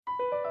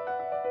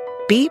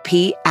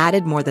BP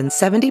added more than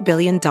 $70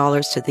 billion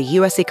to the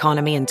U.S.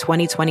 economy in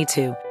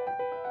 2022.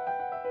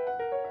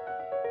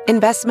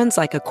 Investments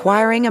like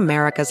acquiring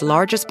America's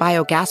largest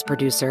biogas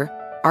producer,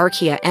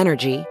 Archaea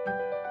Energy,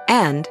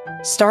 and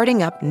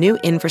starting up new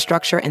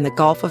infrastructure in the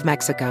Gulf of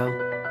Mexico.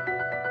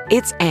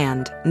 It's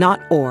and,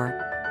 not or.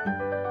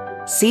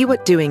 See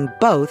what doing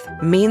both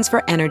means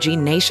for energy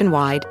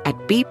nationwide at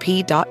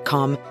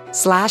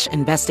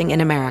bp.com/investing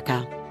in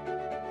America.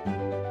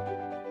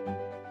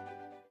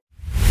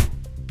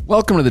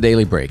 Welcome to the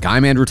Daily Break.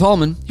 I'm Andrew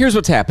Tallman. Here's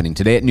what's happening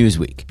today at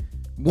Newsweek.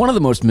 One of the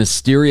most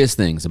mysterious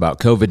things about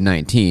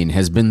COVID-19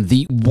 has been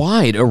the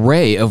wide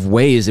array of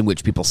ways in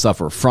which people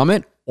suffer from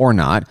it or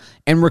not,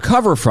 and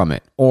recover from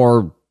it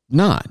or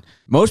not.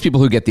 Most people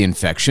who get the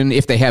infection,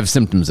 if they have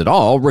symptoms at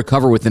all,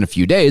 recover within a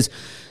few days.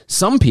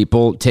 Some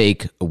people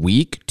take a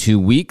week, 2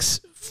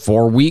 weeks,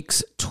 4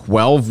 weeks,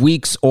 12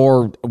 weeks,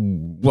 or,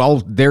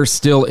 well, they're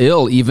still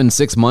ill even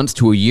 6 months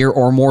to a year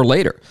or more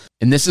later.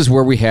 And this is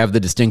where we have the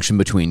distinction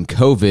between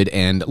COVID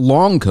and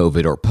long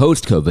COVID, or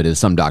post-COVID, as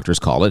some doctors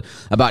call it.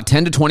 About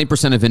 10 to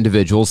 20% of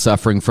individuals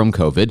suffering from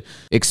COVID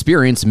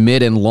experience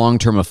mid and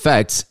long-term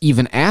effects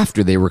even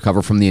after they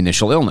recover from the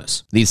initial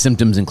illness. These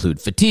symptoms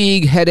include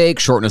fatigue, headache,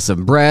 shortness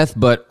of breath,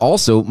 but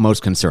also,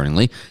 most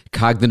concerningly,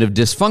 cognitive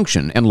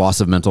dysfunction and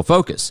loss of mental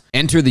focus.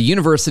 Enter the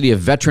University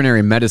of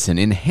Veterinary Medicine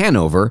in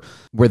Hanover,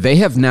 where they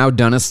have now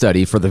done a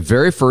study for the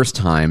very first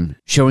time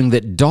showing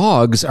that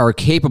dogs are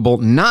capable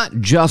not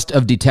just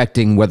of detecting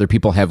whether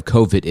people have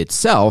COVID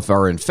itself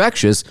or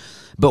infectious,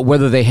 but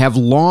whether they have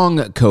long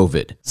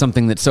COVID,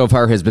 something that so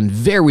far has been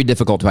very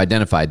difficult to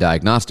identify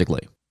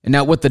diagnostically. And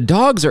now what the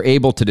dogs are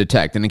able to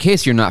detect, and in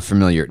case you're not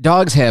familiar,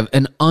 dogs have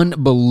an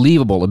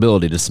unbelievable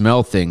ability to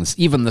smell things,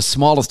 even the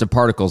smallest of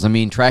particles. I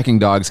mean, tracking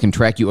dogs can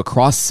track you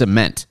across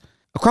cement.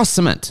 Across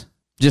cement.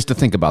 Just to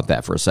think about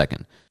that for a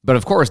second. But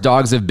of course,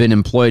 dogs have been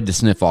employed to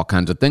sniff all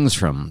kinds of things,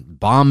 from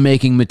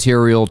bomb-making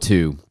material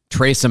to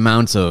trace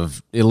amounts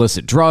of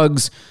illicit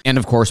drugs, and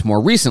of course,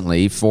 more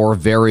recently, for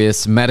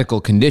various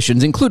medical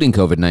conditions, including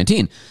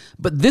COVID-19.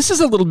 But this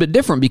is a little bit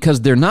different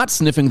because they're not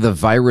sniffing the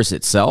virus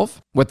itself.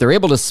 What they're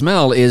able to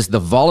smell is the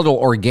volatile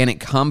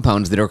organic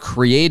compounds that are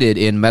created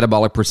in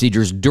metabolic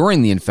procedures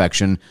during the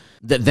infection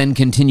that then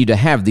continue to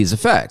have these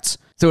effects.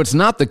 So it's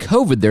not the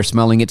COVID they're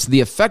smelling, it's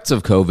the effects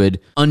of COVID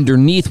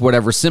underneath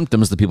whatever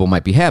symptoms the people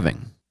might be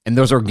having. And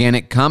those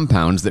organic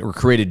compounds that were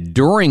created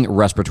during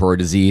respiratory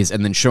disease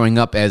and then showing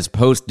up as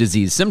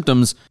post-disease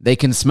symptoms, they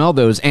can smell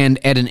those,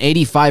 and at an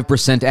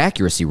 85%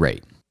 accuracy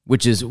rate,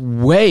 which is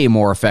way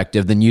more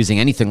effective than using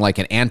anything like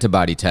an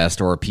antibody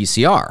test or a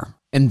PCR,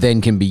 and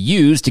then can be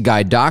used to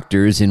guide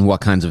doctors in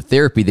what kinds of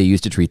therapy they use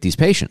to treat these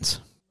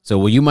patients. So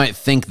while you might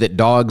think that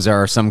dogs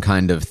are some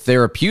kind of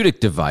therapeutic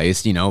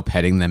device,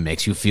 petting them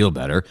makes you feel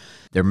better,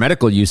 their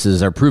medical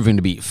uses are proving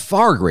to be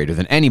far greater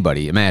than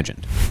anybody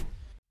imagined.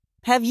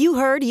 Have you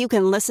heard you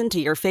can listen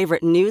to your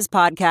favorite news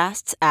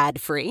podcasts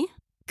ad-free?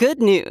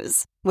 Good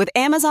news! With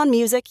Amazon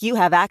Music, you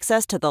have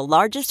access to the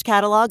largest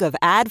catalog of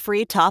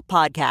ad-free top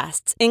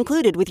podcasts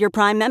included with your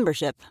Prime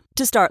membership.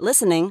 To start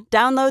listening,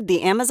 download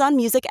the Amazon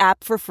Music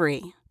app for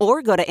free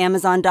or go to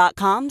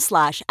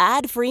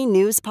amazon.com/ad-free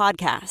news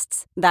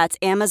podcasts. That's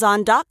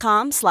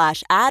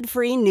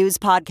amazon.com/ad-free news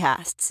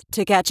podcasts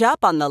to catch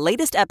up on the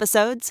latest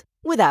episodes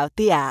without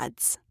the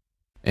ads.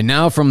 And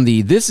now from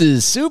the "this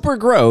is super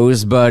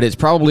gross, but it's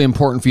probably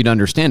important for you to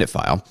understand it"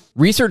 file,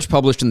 research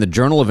published in the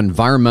Journal of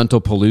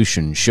Environmental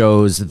Pollution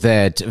shows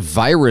that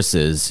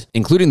viruses,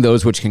 including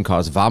those which can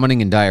cause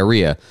vomiting and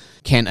diarrhea,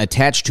 can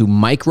attach to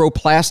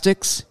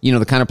microplastics,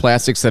 the kind of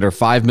plastics that are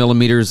 5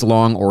 millimeters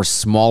long or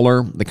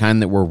smaller, the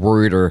kind that we're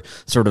worried are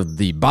sort of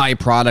the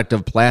byproduct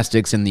of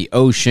plastics in the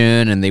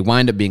ocean, and they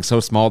wind up being so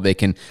small they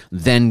can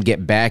then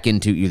get back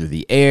into either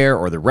the air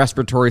or the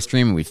respiratory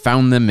stream. And we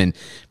found them in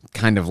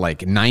kind of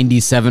like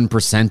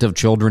 97% of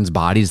children's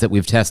bodies that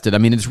we've tested. I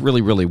mean, it's really,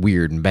 really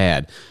weird and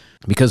bad.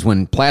 Because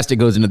when plastic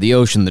goes into the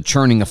ocean, the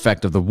churning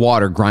effect of the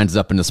water grinds it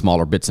up into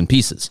smaller bits and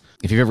pieces.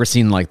 If you've ever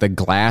seen like the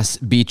glass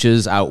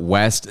beaches out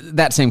west,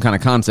 that same kind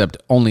of concept,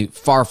 only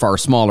far, far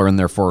smaller and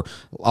therefore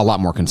a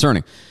lot more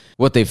concerning.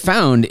 What they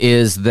found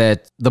is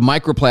that the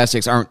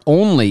microplastics aren't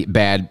only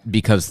bad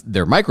because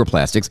they're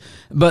microplastics,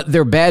 but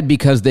they're bad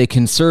because they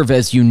can serve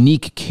as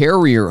unique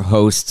carrier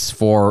hosts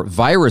for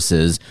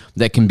viruses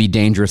that can be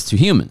dangerous to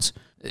humans.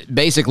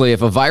 Basically,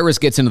 if a virus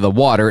gets into the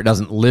water, it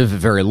doesn't live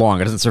very long.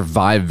 It doesn't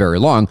survive very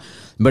long.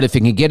 But if it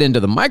can get into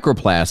the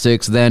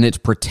microplastics, then it's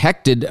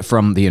protected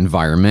from the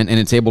environment and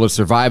it's able to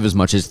survive as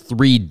much as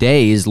 3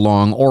 days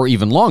long or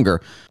even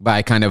longer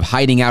by kind of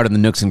hiding out in the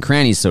nooks and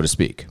crannies, so to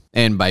speak.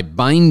 And by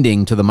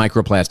binding to the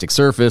microplastic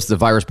surface, the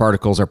virus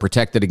particles are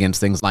protected against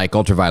things like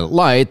ultraviolet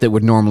light that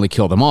would normally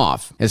kill them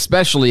off,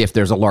 especially if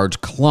there's a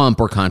large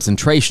clump or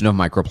concentration of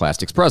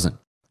microplastics present.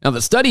 Now, the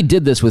study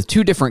did this with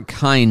two different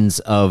kinds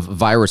of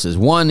viruses.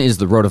 One is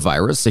the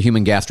rotavirus, a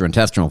human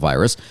gastrointestinal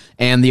virus,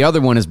 and the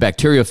other one is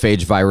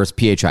bacteriophage virus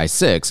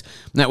PHI-6.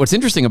 Now, what's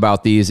interesting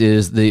about these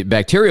is the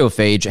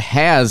bacteriophage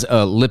has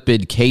a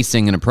lipid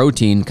casing and a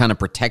protein kind of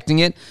protecting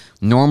it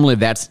Normally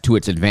that's to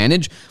its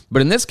advantage,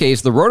 but in this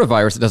case, the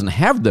rotavirus that doesn't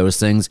have those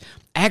things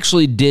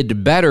actually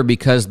did better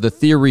because the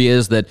theory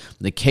is that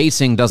the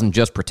casing doesn't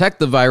just protect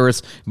the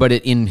virus, but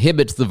it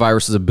inhibits the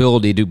virus's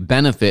ability to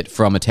benefit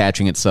from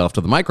attaching itself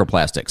to the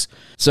microplastics.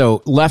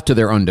 So left to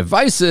their own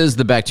devices,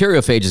 the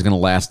bacteriophage is going to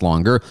last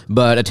longer,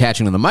 but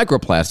attaching to the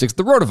microplastics,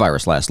 the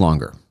rotavirus lasts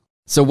longer.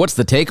 So what's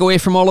the takeaway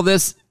from all of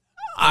this?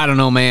 I don't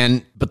know,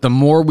 man, but the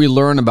more we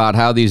learn about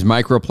how these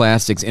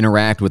microplastics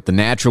interact with the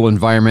natural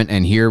environment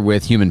and here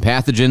with human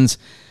pathogens,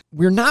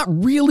 we're not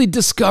really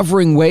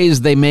discovering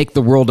ways they make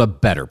the world a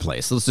better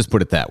place. Let's just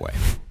put it that way.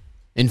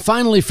 And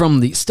finally,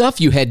 from the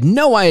stuff you had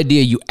no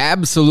idea you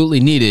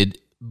absolutely needed,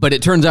 but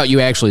it turns out you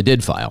actually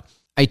did file,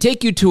 I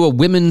take you to a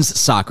women's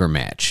soccer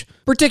match,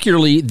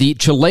 particularly the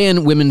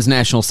Chilean women's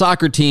national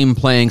soccer team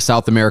playing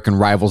South American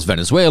rivals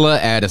Venezuela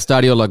at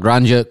Estadio La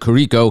Granja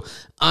Curicó.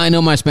 I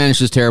know my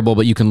Spanish is terrible,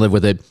 but you can live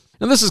with it.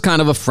 Now, this is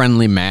kind of a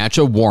friendly match,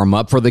 a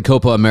warm-up for the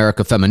Copa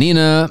America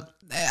Femenina.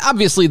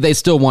 Obviously, they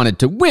still wanted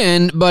to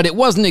win, but it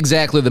wasn't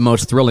exactly the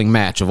most thrilling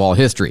match of all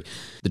history.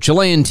 The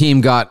Chilean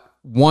team got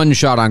one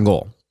shot on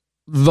goal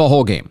the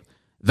whole game.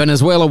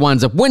 Venezuela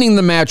winds up winning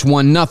the match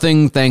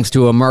 1-0 thanks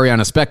to a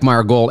Mariana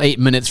Speckmeyer goal 8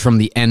 minutes from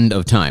the end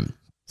of time.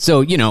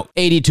 So,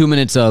 82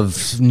 minutes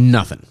of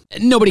nothing.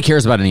 Nobody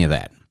cares about any of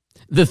that.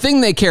 The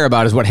thing they care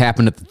about is what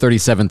happened at the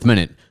 37th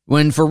minute,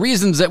 when, for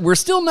reasons that we're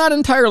still not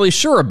entirely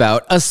sure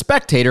about, a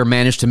spectator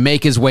managed to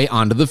make his way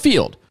onto the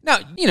field. Now,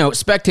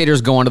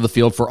 spectators go onto the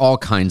field for all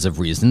kinds of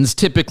reasons.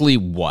 Typically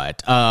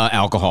what?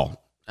 Alcohol.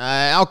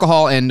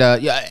 Alcohol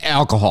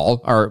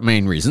are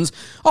main reasons.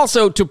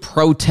 Also to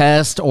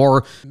protest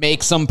or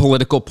make some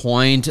political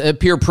point.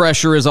 Peer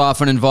pressure is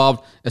often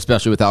involved,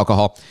 especially with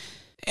alcohol.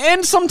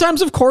 And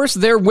sometimes, of course,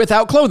 they're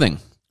without clothing.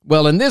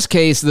 Well, in this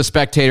case, the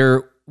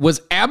spectator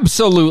was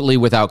absolutely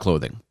without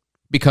clothing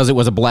because it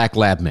was a black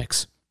lab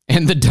mix.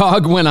 And the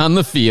dog went on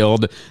the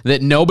field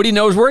that nobody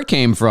knows where it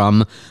came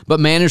from, but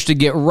managed to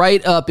get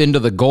right up into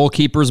the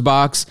goalkeeper's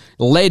box,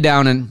 lay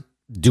down and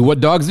do what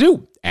dogs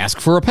do, ask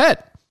for a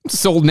pet.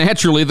 So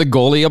naturally, the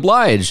goalie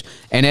obliged.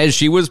 And as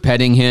she was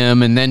petting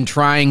him and then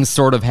trying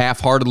sort of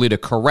half-heartedly to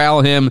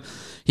corral him,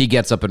 he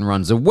gets up and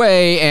runs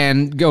away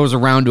and goes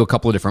around to a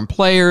couple of different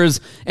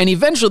players. And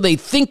eventually they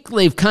think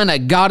they've kind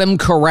of got him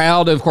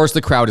corralled. Of course,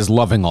 the crowd is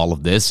loving all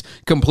of this,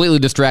 completely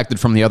distracted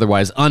from the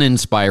otherwise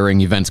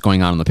uninspiring events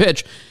going on the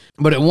pitch.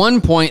 But at one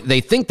point,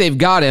 they think they've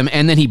got him,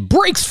 and then he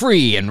breaks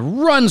free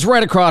and runs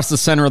right across the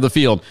center of the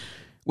field,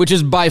 which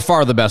is by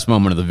far the best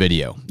moment of the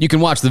video. You can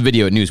watch the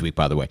video at Newsweek,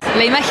 by the way. La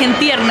imagen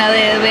tierna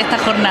de esta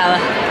jornada.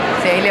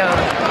 Sí,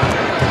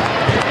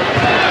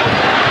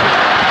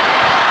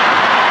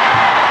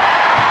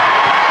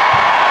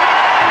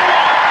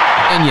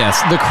 And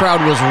yes, the crowd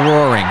was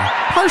roaring,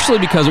 partially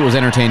because it was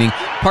entertaining,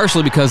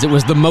 partially because it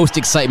was the most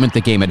excitement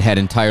the game had had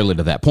entirely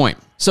to that point.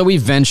 So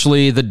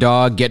eventually the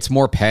dog gets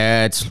more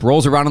pets,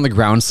 rolls around on the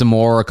ground some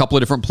more. A couple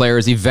of different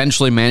players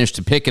eventually managed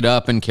to pick it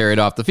up and carry it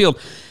off the field.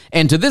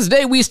 And to this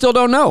day, we still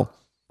don't know.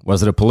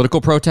 Was it a political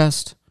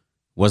protest?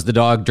 Was the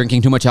dog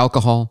drinking too much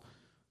alcohol?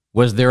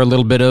 Was there a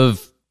little bit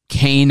of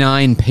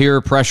canine peer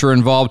pressure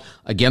involved?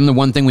 Again, the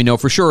one thing we know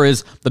for sure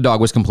is the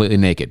dog was completely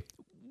naked,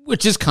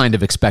 which is kind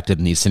of expected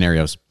in these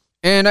scenarios.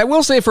 And I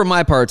will say for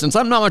my part, since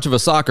I'm not much of a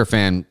soccer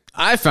fan,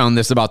 I found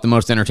this about the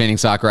most entertaining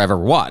soccer I've ever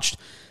watched.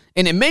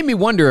 And it made me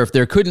wonder if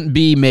there couldn't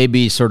be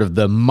maybe sort of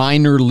the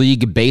minor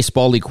league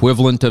baseball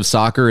equivalent of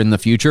soccer in the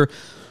future,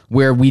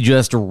 where we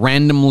just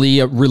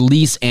randomly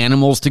release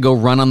animals to go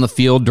run on the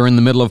field during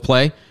the middle of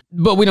play.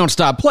 But we don't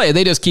stop play.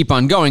 They just keep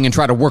on going and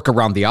try to work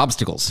around the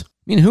obstacles. I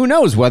mean, who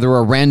knows whether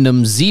a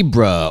random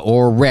zebra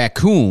or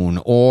raccoon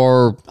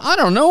or, I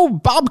don't know,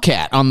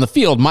 bobcat on the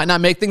field might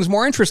not make things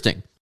more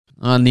interesting.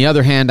 On the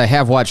other hand, I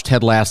have watched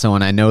Ted Lasso,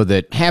 and I know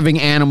that having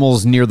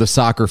animals near the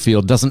soccer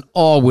field doesn't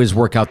always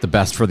work out the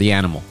best for the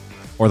animal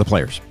or the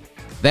players.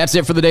 That's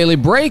it for the Daily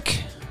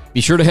Break.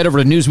 Be sure to head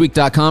over to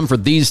Newsweek.com for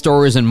these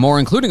stories and more,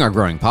 including our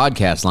growing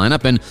podcast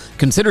lineup, and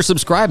consider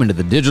subscribing to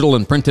the digital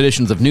and print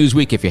editions of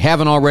Newsweek if you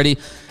haven't already.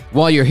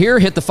 While you're here,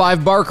 hit the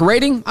 5-bark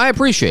rating. I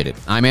appreciate it.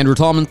 I'm Andrew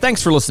Tallman.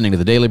 Thanks for listening to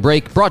the Daily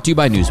Break, brought to you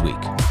by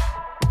Newsweek.